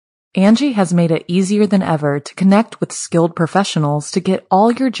Angie has made it easier than ever to connect with skilled professionals to get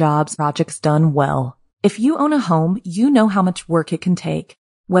all your jobs projects done well. If you own a home, you know how much work it can take,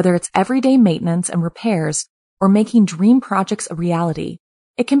 whether it's everyday maintenance and repairs or making dream projects a reality.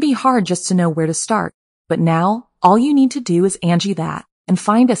 It can be hard just to know where to start, but now all you need to do is Angie that and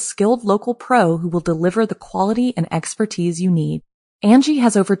find a skilled local pro who will deliver the quality and expertise you need. Angie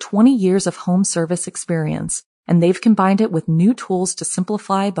has over 20 years of home service experience, and they've combined it with new tools to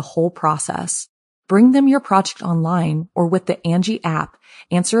simplify the whole process. Bring them your project online or with the Angie app,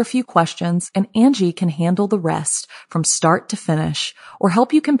 answer a few questions, and Angie can handle the rest from start to finish, or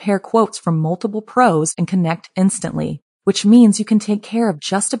help you compare quotes from multiple pros and connect instantly, which means you can take care of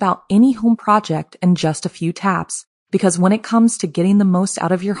just about any home project in just a few taps. Because when it comes to getting the most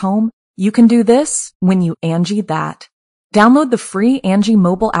out of your home, you can do this when you Angie that. Download the free Angie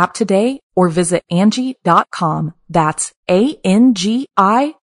mobile app today or visit Angie.com. That's ANGI.com.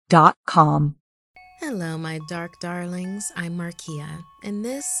 Hello, my dark darlings. I'm Markia, and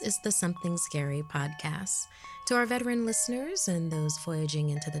this is the Something Scary podcast. To our veteran listeners and those voyaging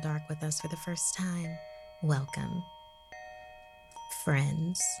into the dark with us for the first time, welcome.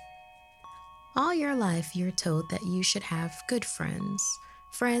 Friends. All your life, you're told that you should have good friends.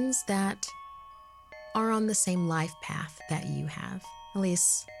 Friends that are on the same life path that you have. At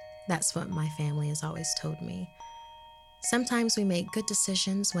least, that's what my family has always told me. Sometimes we make good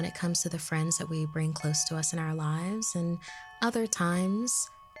decisions when it comes to the friends that we bring close to us in our lives, and other times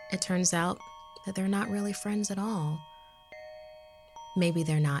it turns out that they're not really friends at all. Maybe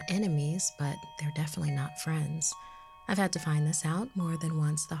they're not enemies, but they're definitely not friends. I've had to find this out more than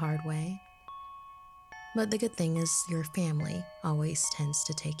once the hard way. But the good thing is your family always tends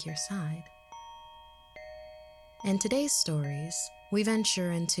to take your side. In today's stories, we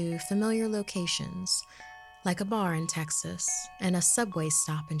venture into familiar locations, like a bar in Texas and a subway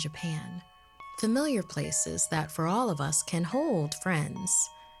stop in Japan. Familiar places that for all of us can hold friends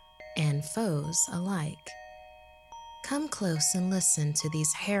and foes alike. Come close and listen to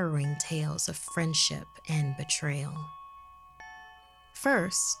these harrowing tales of friendship and betrayal.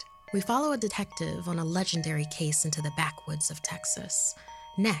 First, we follow a detective on a legendary case into the backwoods of Texas.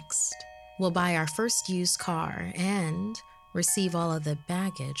 Next, we'll buy our first used car and receive all of the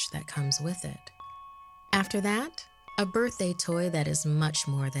baggage that comes with it. After that, a birthday toy that is much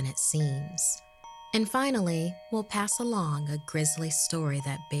more than it seems. And finally, we'll pass along a grisly story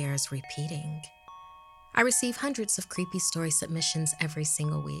that bears repeating. I receive hundreds of creepy story submissions every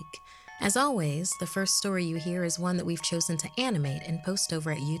single week. As always, the first story you hear is one that we've chosen to animate and post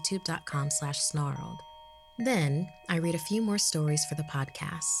over at youtube.com/snarled. Then, I read a few more stories for the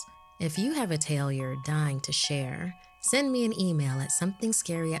podcast. If you have a tale you're dying to share, send me an email at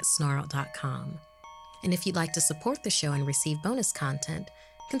somethingscary@snarled.com. And if you'd like to support the show and receive bonus content,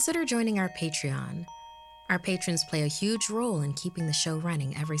 consider joining our Patreon. Our patrons play a huge role in keeping the show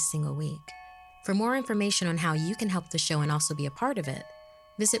running every single week. For more information on how you can help the show and also be a part of it,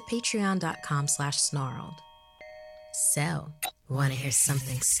 visit patreon.com/snarled. So, want to hear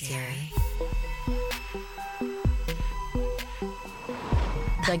something scary?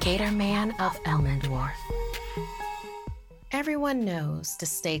 The Gator Man of Elmendorf. Everyone knows to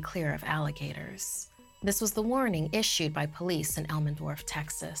stay clear of alligators. This was the warning issued by police in Elmendorf,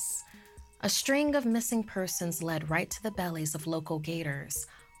 Texas. A string of missing persons led right to the bellies of local gators,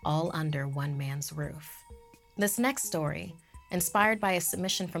 all under one man's roof. This next story, inspired by a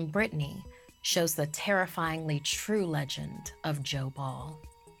submission from Brittany, shows the terrifyingly true legend of Joe Ball.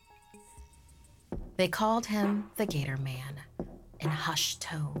 They called him the Gator Man, in hushed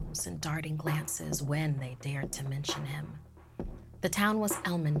tones and darting glances when they dared to mention him. The town was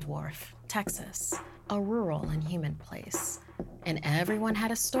Elmendorf, Texas, a rural and humid place, and everyone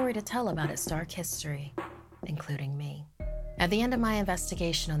had a story to tell about its dark history, including me. At the end of my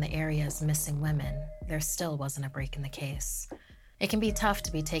investigation on the area's missing women, there still wasn't a break in the case. It can be tough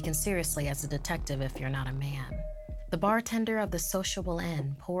to be taken seriously as a detective if you're not a man. The bartender of the sociable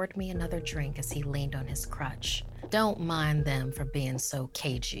inn poured me another drink as he leaned on his crutch. Don't mind them for being so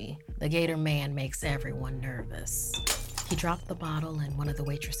cagey. The Gator Man makes everyone nervous. He dropped the bottle and one of the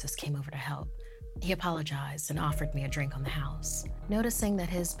waitresses came over to help. He apologized and offered me a drink on the house, noticing that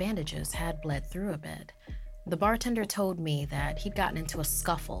his bandages had bled through a bit. The bartender told me that he'd gotten into a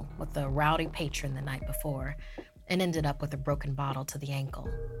scuffle with a rowdy patron the night before and ended up with a broken bottle to the ankle.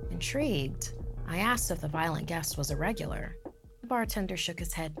 Intrigued, I asked if the violent guest was a regular. The bartender shook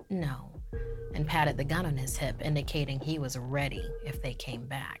his head no and patted the gun on his hip, indicating he was ready if they came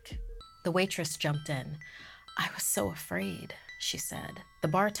back. The waitress jumped in. "I was so afraid," she said. The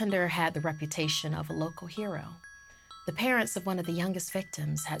bartender had the reputation of a local hero. The The parents of one of the youngest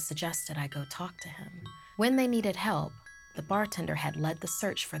victims had suggested I go talk to him. When they needed help, the bartender had led the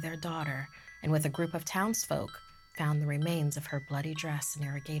search for their daughter, and with a group of townsfolk, found the remains of her bloody dress in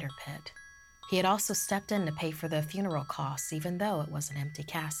a gator pit. He had also stepped in to pay for the funeral costs, even though it was an empty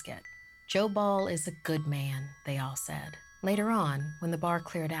casket. Joe Ball is a good man, they all said. Later on, when the bar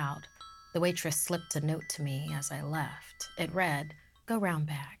cleared out, the waitress slipped a note to me as I left. It read, "Go round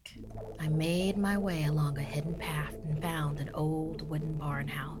back." I made my way along a hidden path and found an old wooden barn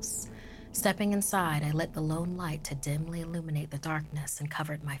house. Stepping inside, I lit the lone light to dimly illuminate the darkness and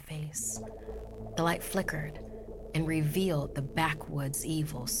covered my face. The light flickered and revealed the backwoods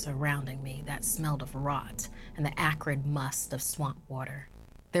evils surrounding me that smelled of rot and the acrid must of swamp water.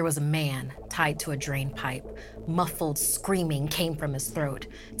 There was a man tied to a drain pipe. Muffled screaming came from his throat.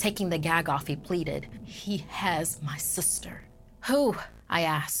 Taking the gag off, he pleaded, "He has my sister." "Who?" I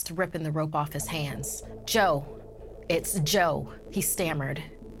asked, ripping the rope off his hands. "Joe. It's Joe," he stammered,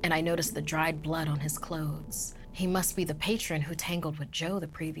 and I noticed the dried blood on his clothes. He must be the patron who tangled with Joe the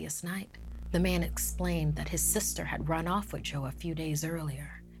previous night. The man explained that his sister had run off with Joe a few days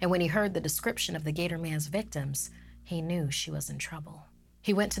earlier, and when he heard the description of the Gator Man's victims, he knew she was in trouble.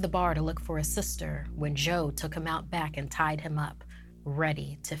 He went to the bar to look for his sister when Joe took him out back and tied him up,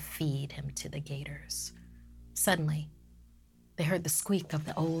 ready to feed him to the gators. Suddenly, they heard the squeak of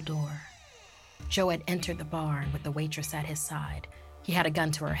the old door. Joe had entered the barn with the waitress at his side. He had a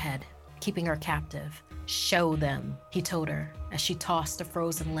gun to her head, keeping her captive. "Show them," he told her as she tossed a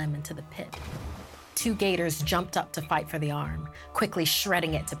frozen limb into the pit. 2 gators jumped up to fight for the arm, quickly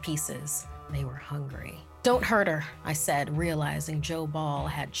shredding it to pieces. They were hungry. "Don't hurt her," I said, realizing Joe Ball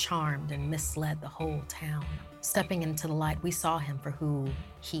had charmed and misled the whole town. Stepping into the light, we saw him for who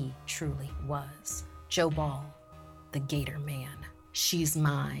he truly was. Joe Ball, the Gator Man. "She's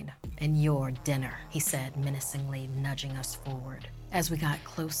mine and your dinner," he said, menacingly nudging us forward. As we got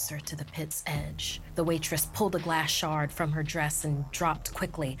closer to the pit's edge, the waitress pulled a glass shard from her dress and dropped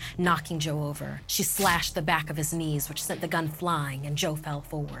quickly, knocking Joe over. She slashed the back of his knees, which sent the gun flying, and Joe fell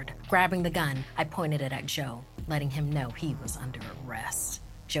forward. Grabbing the gun, I pointed it at Joe, letting him know he was under arrest.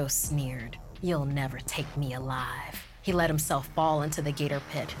 Joe sneered, "You'll never take me alive." He let himself fall into the gator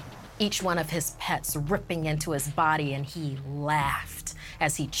pit, each one of his pets ripping into his body, and he laughed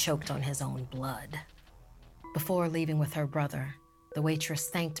as he choked on his own blood. Before leaving with her brother, the waitress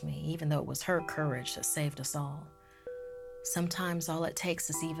thanked me, even though it was her courage that saved us all. Sometimes all it takes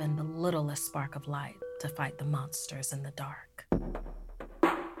is even the littlest spark of light to fight the monsters in the dark.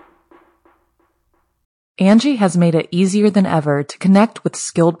 Angie has made it easier than ever to connect with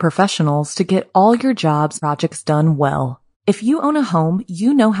skilled professionals to get all your jobs projects done well. If you own a home,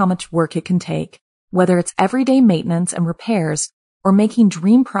 you know how much work it can take, whether it's everyday maintenance and repairs or making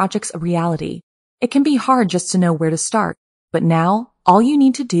dream projects a reality. It can be hard just to know where to start. But now, all you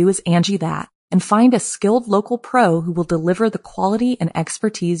need to do is Angie that and find a skilled local pro who will deliver the quality and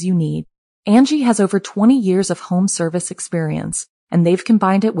expertise you need. Angie has over 20 years of home service experience, and they've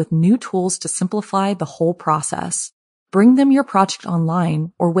combined it with new tools to simplify the whole process. Bring them your project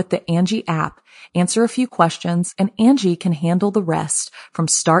online or with the Angie app, answer a few questions, and Angie can handle the rest from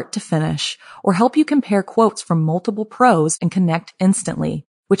start to finish, or help you compare quotes from multiple pros and connect instantly,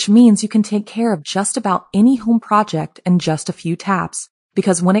 which means you can take care of just about any home project in just a few taps.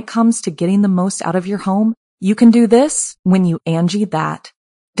 Because when it comes to getting the most out of your home, you can do this when you Angie that.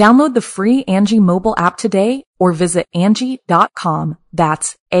 Download the free Angie mobile app today or visit Angie.com.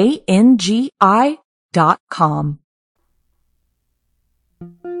 That's ANGI.com.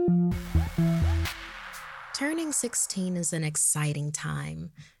 Turning 16 is an exciting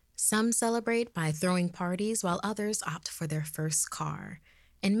time. Some celebrate by throwing parties while others opt for their first car.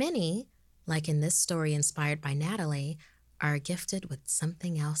 And many, like in this story inspired by Natalie, are gifted with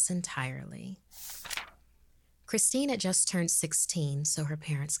something else entirely. Christine had just turned 16, so her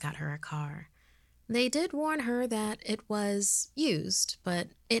parents got her a car. They did warn her that it was used, but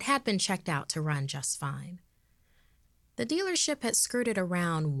it had been checked out to run just fine. The dealership had skirted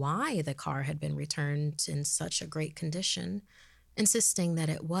around why the car had been returned in such a great condition, insisting that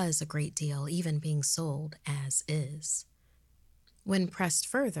it was a great deal, even being sold as is. When pressed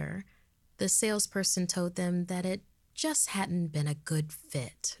further, the salesperson told them that it just hadn't been a good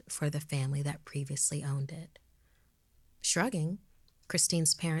fit for the family that previously owned it. Shrugging,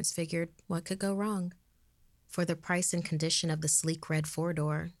 Christine's parents figured what could go wrong. For the price and condition of the sleek red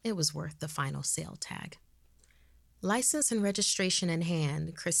four-door, it was worth the final sale tag. License and registration in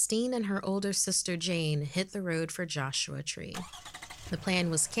hand, Christine and her older sister Jane hit the road for Joshua Tree. The plan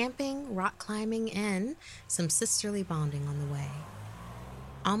was camping, rock climbing, and some sisterly bonding on the way.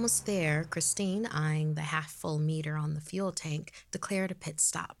 Almost there, Christine, eyeing the half-full meter on the fuel tank, declared a pit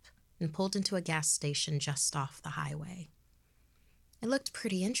stop and pulled into a gas station just off the highway. It looked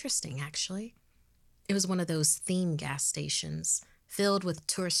pretty interesting, actually. It was one of those theme gas stations, filled with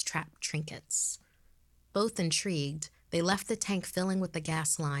tourist-trap trinkets. Both intrigued, they left the tank filling with the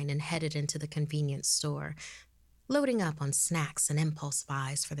gas line and headed into the convenience store, loading up on snacks and impulse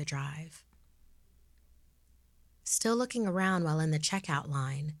buys for the drive. Still looking around while in the checkout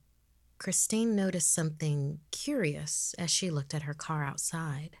line, Christine noticed something curious as she looked at her car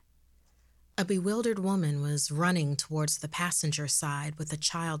outside. A bewildered woman was running towards the passenger side with a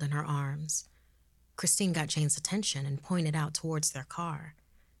child in her arms. Christine got Jane's attention and pointed out towards their car.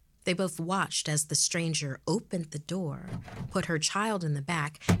 They both watched as the stranger opened the door, put her child in the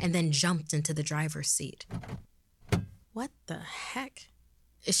back, and then jumped into the driver's seat. What the heck?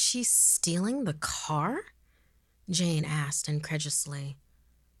 Is she stealing the car? Jane asked incredulously.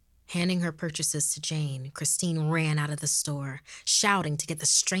 Handing her purchases to Jane, Christine ran out of the store, shouting to get the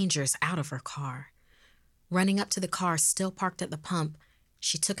strangers out of her car. Running up to the car still parked at the pump,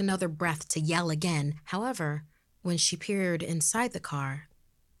 she took another breath to yell again. However, when she peered inside the car,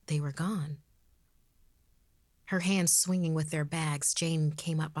 they were gone. Her hands swinging with their bags, Jane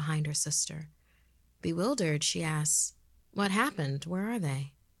came up behind her sister. Bewildered, she asked, "What happened? Where are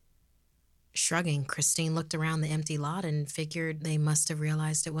they?" Shrugging, Christine looked around the empty lot and figured they must have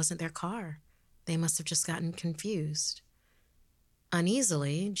realized it wasn't their car. They must have just gotten confused.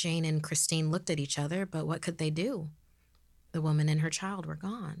 Uneasily, Jane and Christine looked at each other, but what could they do? The woman and her child were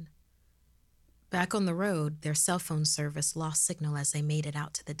gone. Back on the road, their cell phone service lost signal as they made it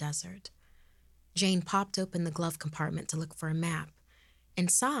out to the desert. Jane popped open the glove compartment to look for a map.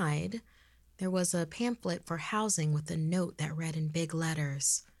 Inside, there was a pamphlet for housing with a note that read in big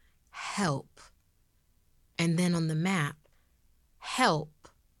letters, "Help." And then on the map, "Help,"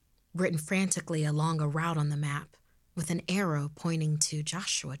 written frantically along a route on the map with an arrow pointing to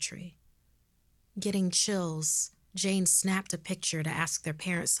Joshua Tree. Getting chills, Jane snapped a picture to ask their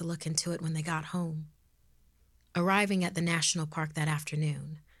parents to look into it when they got home. Arriving at the national park that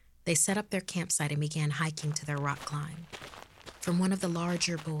afternoon, they set up their campsite and began hiking to their rock climb. From one of the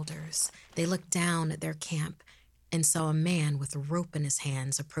larger boulders, they looked down at their camp and saw a man with a rope in his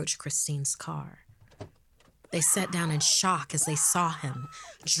hands approach Christine's car. They sat down in shock as they saw him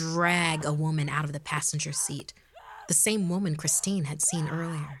drag a woman out of the passenger seat, the same woman Christine had seen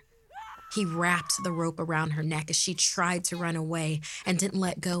earlier. He wrapped the rope around her neck as she tried to run away and didn't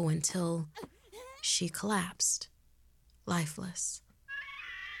let go until she collapsed, lifeless.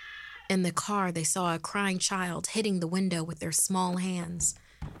 In the car, they saw a crying child hitting the window with their small hands.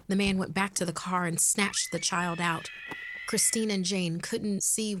 The man went back to the car and snatched the child out. Christine and Jane couldn't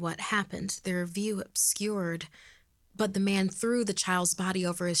see what happened, their view obscured, but the man threw the child's body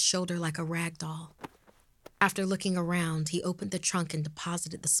over his shoulder like a rag doll. After looking around, he opened the trunk and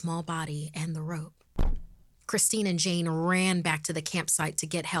deposited the small body and the rope. Christine and Jane ran back to the campsite to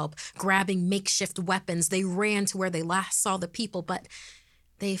get help. Grabbing makeshift weapons, they ran to where they last saw the people, but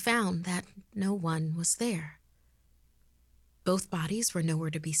they found that no one was there. Both bodies were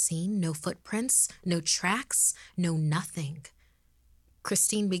nowhere to be seen, no footprints, no tracks, no nothing.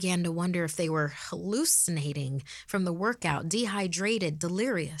 Christine began to wonder if they were hallucinating from the workout, dehydrated,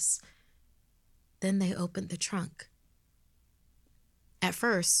 delirious. Then they opened the trunk. At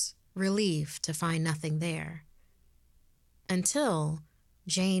first, relieved to find nothing there. Until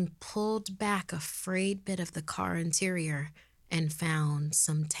Jane pulled back a frayed bit of the car interior and found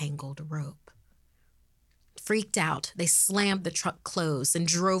some tangled rope. Freaked out, they slammed the truck closed and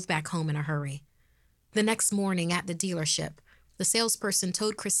drove back home in a hurry. The next morning at the dealership, the salesperson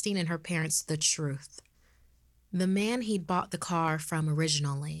told Christine and her parents the truth. The man he'd bought the car from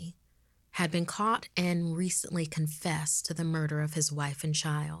originally had been caught and recently confessed to the murder of his wife and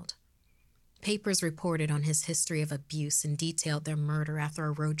child. Papers reported on his history of abuse and detailed their murder after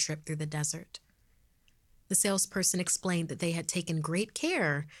a road trip through the desert. The salesperson explained that they had taken great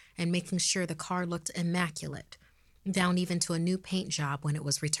care in making sure the car looked immaculate, down even to a new paint job when it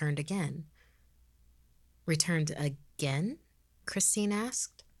was returned again. "Returned again?" Christine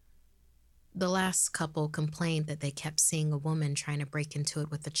asked. "The last couple complained that they kept seeing a woman trying to break into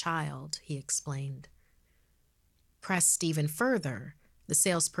it with a child," he explained. Pressed even further, the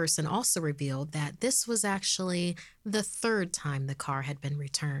salesperson also revealed that this was actually the third time the car had been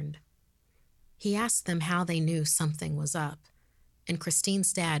returned. He asked them how they knew something was up, and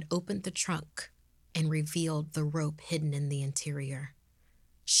Christine's dad opened the trunk and revealed the rope hidden in the interior.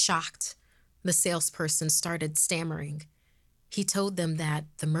 Shocked, the salesperson started stammering. He told them that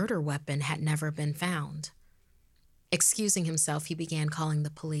the murder weapon had never been found. Excusing himself, he began calling the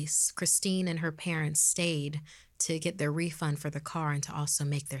police. Christine and her parents stayed to get their refund for the car and to also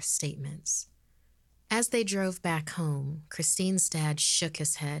make their statements. As they drove back home, Christine's dad shook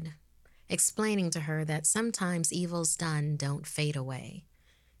his head, explaining to her that sometimes evils done don't fade away.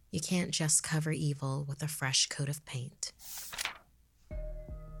 You can't just cover evil with a fresh coat of paint.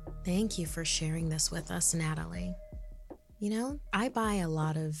 Thank you for sharing this with us, Natalie. You know, I buy a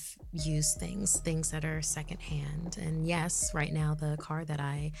lot of used things that are secondhand. And yes, right now the car that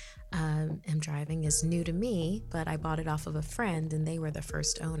I am driving is new to me, but I bought it off of a friend and they were the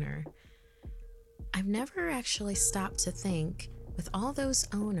first owner. I've never actually stopped to think, with all those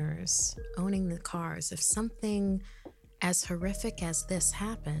owners owning the cars, if something as horrific as this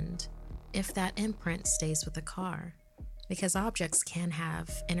happened, if that imprint stays with the car, because objects can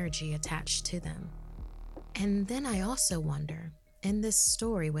have energy attached to them. And then I also wonder, in this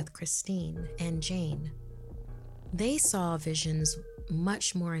story with Christine and Jane, they saw visions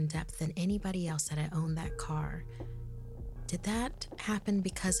much more in depth than anybody else that had owned that car. Did that happen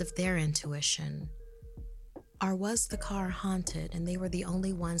because of their intuition? Or was the car haunted and they were the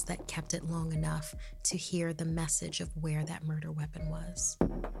only ones that kept it long enough to hear the message of where that murder weapon was?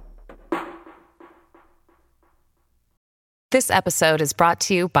 This episode is brought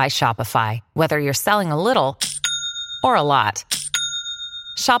to you by Shopify. Whether you're selling a little or a lot,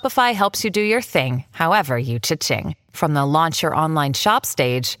 Shopify helps you do your thing, however you cha-ching. From the launch your online shop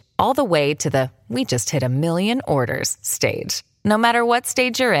stage, all the way to the we just hit 1 million orders stage. No matter what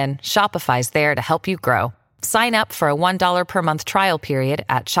stage you're in, Shopify's there to help you grow. Sign up for a $1 per month trial period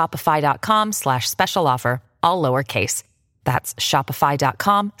at shopify.com/special offer, all lowercase. That's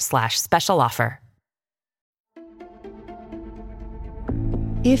shopify.com/special offer.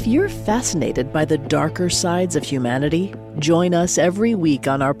 If you're fascinated by the darker sides of humanity, join us every week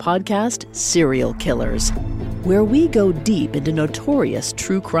on our podcast, Serial Killers, where we go deep into notorious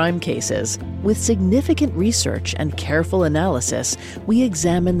true crime cases. With significant research and careful analysis, we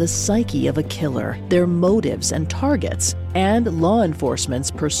examine the psyche of a killer, their motives and targets, and law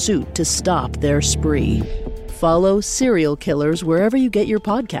enforcement's pursuit to stop their spree. Follow Serial Killers wherever you get your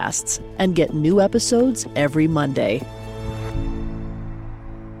podcasts and get new episodes every Monday.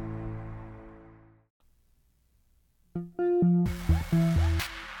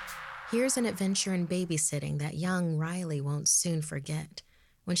 Here's an adventure in babysitting that young Riley won't soon forget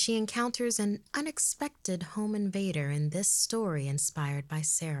when she encounters an unexpected home invader in this story inspired by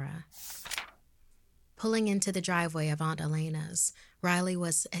Sarah. Pulling into the driveway of Aunt Elena's, Riley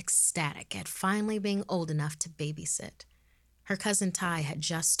was ecstatic at finally being old enough to babysit. Her cousin Ty had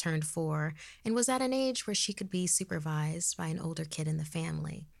just turned 4 and was at an age where she could be supervised by an older kid in the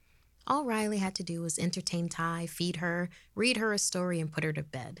family. All Riley had to do was entertain Ty, feed her, read her a story, and put her to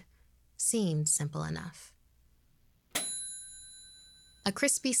bed. Seemed simple enough. A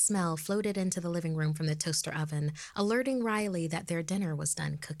crispy smell floated into the living room from the toaster oven, alerting Riley that their dinner was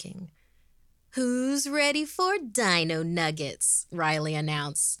done cooking. "Who's ready for dino nuggets?" Riley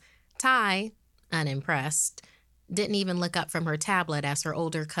announced. Ty, unimpressed, didn't even look up from her tablet as her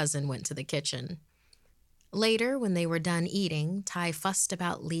older cousin went to the kitchen. Later, when they were done eating, Ty fussed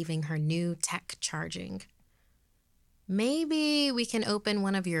about leaving her new tech charging. "Maybe we can open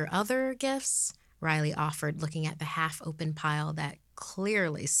one of your other gifts?" Riley offered, looking at the half-open pile that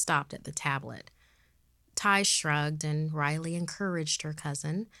clearly stopped at the tablet. Ty shrugged, and Riley encouraged her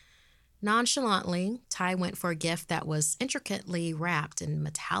cousin. Nonchalantly, Ty went for a gift that was intricately wrapped in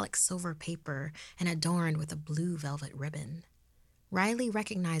metallic silver paper and adorned with a blue velvet ribbon. Riley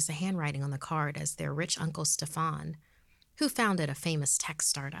recognized the handwriting on the card as their rich Uncle Stefan, who founded a famous tech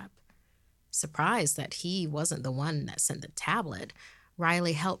startup. Surprised that he wasn't the one that sent the tablet,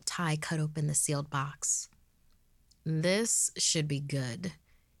 Riley helped Ty cut open the sealed box. "This should be good.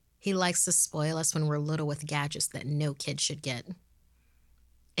 He likes to spoil us when we're little with gadgets that no kid should get."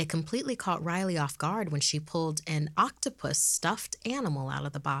 It completely caught Riley off guard when she pulled an octopus stuffed animal out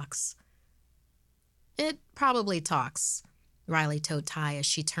of the box. "It probably talks," Riley told Ty as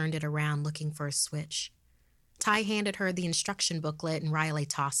she turned it around looking for a switch. Ty handed her the instruction booklet and Riley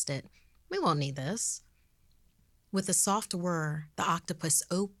tossed it. "We won't need this." With a soft whir, the octopus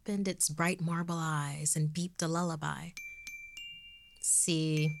opened its bright marble eyes and beeped a lullaby.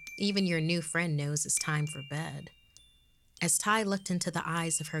 "See, even your new friend knows it's time for bed." As Ty looked into the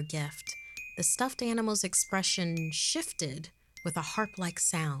eyes of her gift, the stuffed animal's expression shifted with a harp-like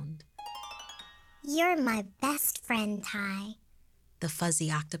sound. "You're my best friend, Ty," the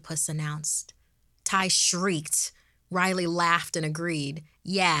fuzzy octopus announced. Ty shrieked. Riley laughed and agreed.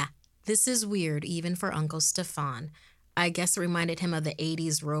 "Yeah, this is weird even for Uncle Stefan. I guess it reminded him of the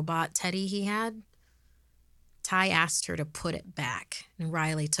 80s robot teddy he had." Ty asked her to put it back, and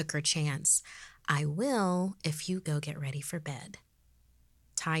Riley took her chance. "I will if you go get ready for bed."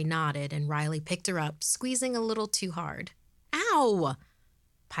 Ty nodded, and Riley picked her up, squeezing a little too hard. "Ow!"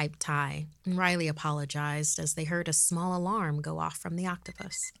 piped Ty, and Riley apologized as they heard a small alarm go off from the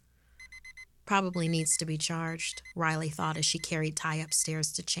octopus. Probably needs to be charged, Riley thought as she carried Ty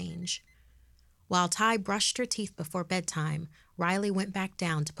upstairs to change. While Ty brushed her teeth before bedtime, Riley went back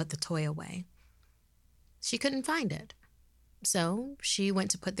down to put the toy away. She couldn't find it, so she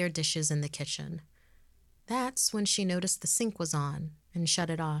went to put their dishes in the kitchen. That's when she noticed the sink was on and shut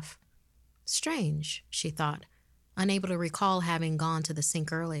it off. Strange, she thought, unable to recall having gone to the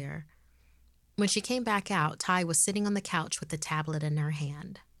sink earlier. When she came back out, Ty was sitting on the couch with the tablet in her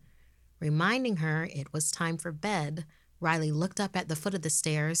hand. Reminding her it was time for bed, Riley looked up at the foot of the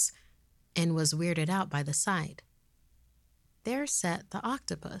stairs and was weirded out by the sight. There sat the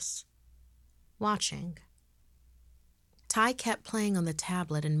octopus, watching. Ty kept playing on the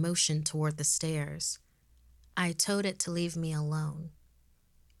tablet and motioned toward the stairs. "I told it to leave me alone."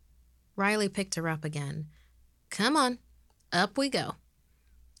 Riley picked her up again. "Come on, up we go."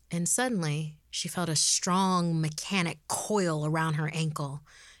 And suddenly, she felt a strong mechanic coil around her ankle.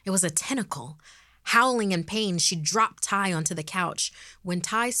 It was a tentacle. Howling in pain, she dropped Ty onto the couch. When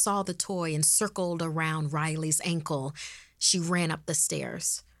Ty saw the toy and circled around Riley's ankle, she ran up the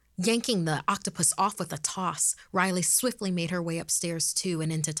stairs. Yanking the octopus off with a toss, Riley swiftly made her way upstairs too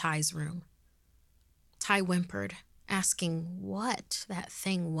and into Ty's room. Ty whimpered, asking what that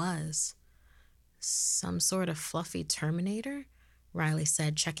thing was. "Some sort of fluffy Terminator?" Riley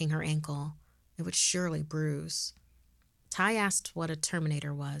said, checking her ankle. It would surely bruise. Ty asked what a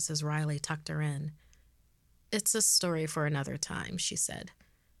Terminator was as Riley tucked her in. "It's a story for another time," she said.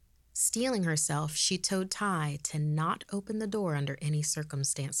 Steeling herself, she told Ty to not open the door under any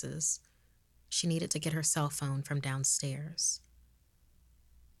circumstances. She needed to get her cell phone from downstairs.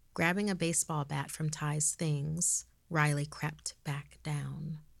 Grabbing a baseball bat from Ty's things, Riley crept back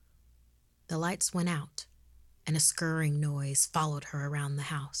down. The lights went out, and a scurrying noise followed her around the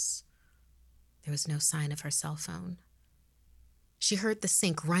house. There was no sign of her cell phone. She heard the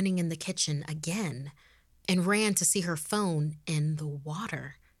sink running in the kitchen again and ran to see her phone in the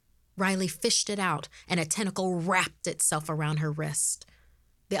water. Riley fished it out, and a tentacle wrapped itself around her wrist.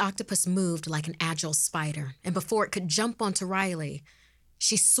 The octopus moved like an agile spider, and before it could jump onto Riley,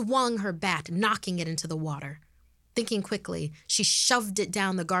 she swung her bat, knocking it into the water. Thinking quickly, she shoved it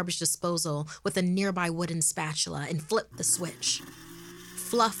down the garbage disposal with a nearby wooden spatula and flipped the switch.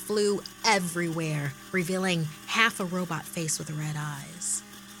 Fluff flew everywhere, revealing half a robot face with red eyes.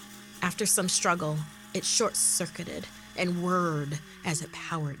 After some struggle, it short-circuited and whirred as it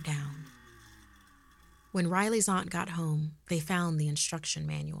powered down. When Riley's aunt got home, they found the instruction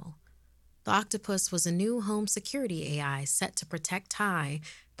manual. The octopus was a new home security AI set to protect Ty,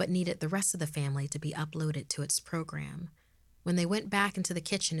 but needed the rest of the family to be uploaded to its program. When they went back into the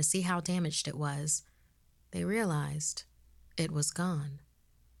kitchen to see how damaged it was, they realized it was gone.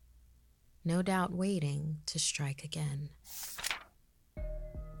 No doubt waiting to strike again.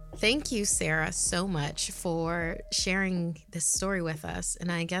 Thank you, Sarah, so much for sharing this story with us. And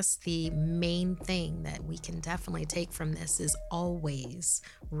I guess the main thing that we can definitely take from this is always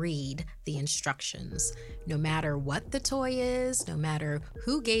read the instructions. No matter what the toy is, no matter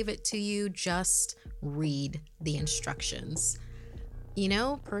who gave it to you, just read the instructions. You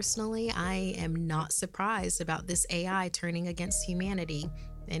know, personally, I am not surprised about this AI turning against humanity.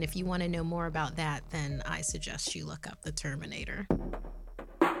 And if you want to know more about that, then I suggest you look up the Terminator.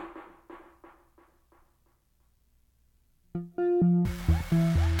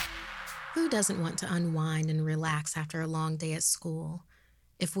 Who doesn't want to unwind and relax after a long day at school?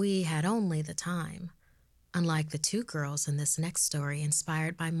 If we had only the time. Unlike the two girls in this next story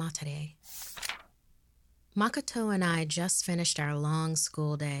inspired by Matere. Makoto and I just finished our long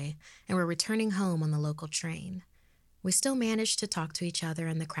school day and were returning home on the local train. We still managed to talk to each other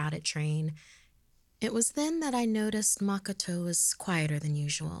in the crowded train. It was then that I noticed Makoto was quieter than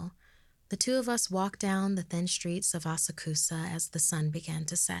usual. The two of us walked down the thin streets of Asakusa as the sun began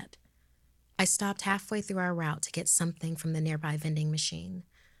to set. I stopped halfway through our route to get something from the nearby vending machine.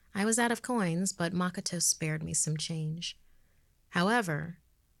 I was out of coins, but Makoto spared me some change. However,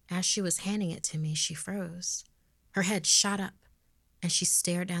 as she was handing it to me, she froze. Her head shot up, and she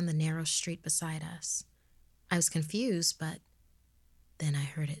stared down the narrow street beside us. I was confused, but then I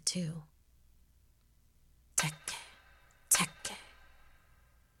heard it too. Teke, teke.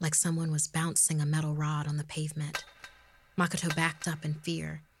 Like someone was bouncing a metal rod on the pavement. Makoto backed up in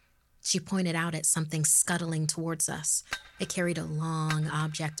fear. She pointed out at something scuttling towards us. It carried a long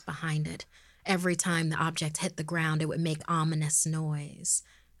object behind it, Every time the object hit the ground, it would make ominous noise.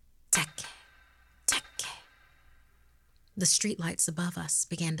 Teke, teke. The streetlights above us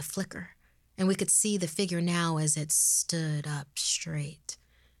began to flicker, and we could see the figure now as it stood up straight.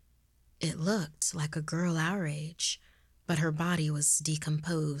 It looked like a girl our age, but her body was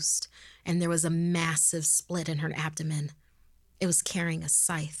decomposed, and there was a massive split in her abdomen. It was carrying a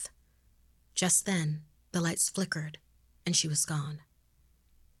scythe. Just then, the lights flickered, and she was gone.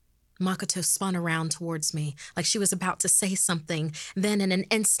 Makoto spun around towards me, like she was about to say something. Then, in an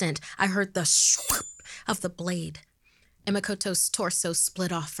instant, I heard the swoop of the blade, and Makoto's torso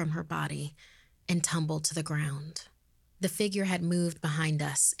split off from her body and tumbled to the ground. The figure had moved behind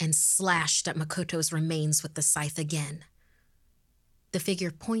us and slashed at Makoto's remains with the scythe again. The figure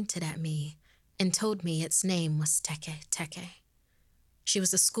pointed at me and told me its name was Teke Teke. She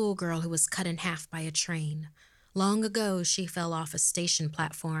was a schoolgirl who was cut in half by a train. Long ago, she fell off a station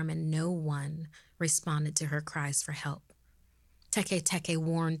platform and no one responded to her cries for help. Teke Teke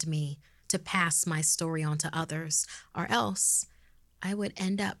warned me to pass my story on to others, or else I would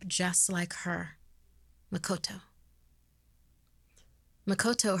end up just like her, Makoto.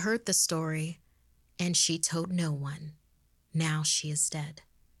 Makoto heard the story, and she told no one. Now she is dead.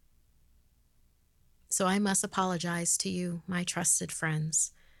 So I must apologize to you, my trusted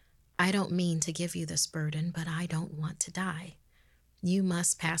friends. I don't mean to give you this burden, but I don't want to die. You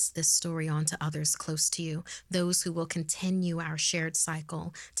must pass this story on to others close to you, those who will continue our shared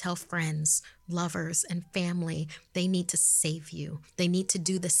cycle. Tell friends, lovers, and family they need to save you. They need to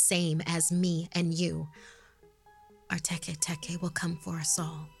do the same as me and you. Our Teke Teke will come for us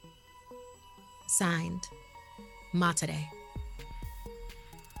all. Signed, Matere.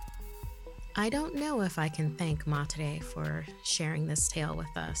 I don't know if I can thank Matere for sharing this tale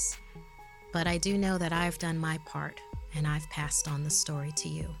with us, but I do know that I've done my part and I've passed on the story to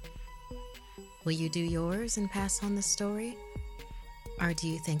you. Will you do yours and pass on the story? Or do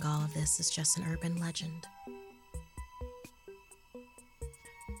you think all of this is just an urban legend?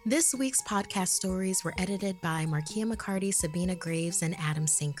 This week's podcast stories were edited by Markia McCarty, Sabina Graves, and Adam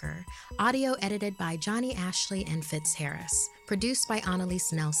Sinker. Audio edited by Johnny Ashley and Fitz Harris. Produced by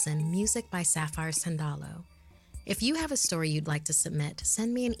Annalise Nelson. Music by Sapphire Sandalo. If you have a story you'd like to submit,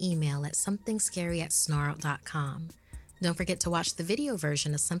 send me an email at somethingscary@snarled.com. Don't forget to watch the video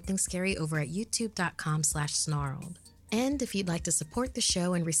version of Something Scary over at youtube.com/snarled. And if you'd like to support the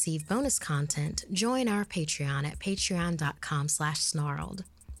show and receive bonus content, join our Patreon at patreon.com/snarled.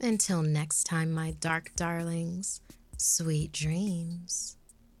 Until next time, my dark darlings, sweet dreams.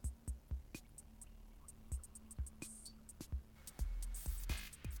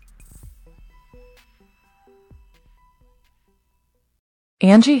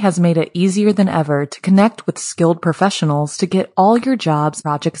 Angie has made it easier than ever to connect with skilled professionals to get all your jobs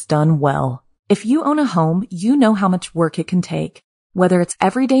projects done well. If you own a home, you know how much work it can take, whether it's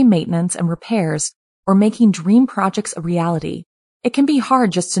everyday maintenance and repairs or making dream projects a reality. It can be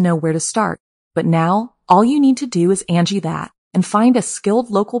hard just to know where to start, but now all you need to do is Angie that and find a skilled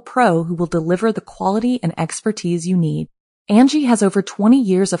local pro who will deliver the quality and expertise you need. Angie has over 20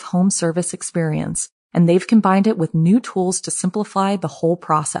 years of home service experience, and they've combined it with new tools to simplify the whole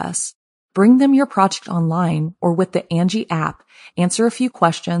process. Bring them your project online or with the Angie app, answer a few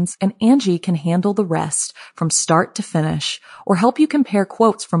questions, and Angie can handle the rest from start to finish or help you compare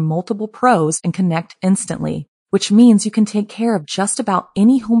quotes from multiple pros and connect instantly, which means you can take care of just about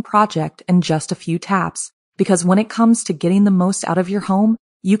any home project in just a few taps. Because when it comes to getting the most out of your home,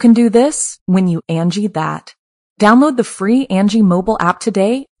 you can do this when you Angie that. Download the free Angie mobile app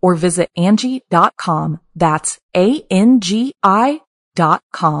today or visit Angie.com. That's ANGI.com.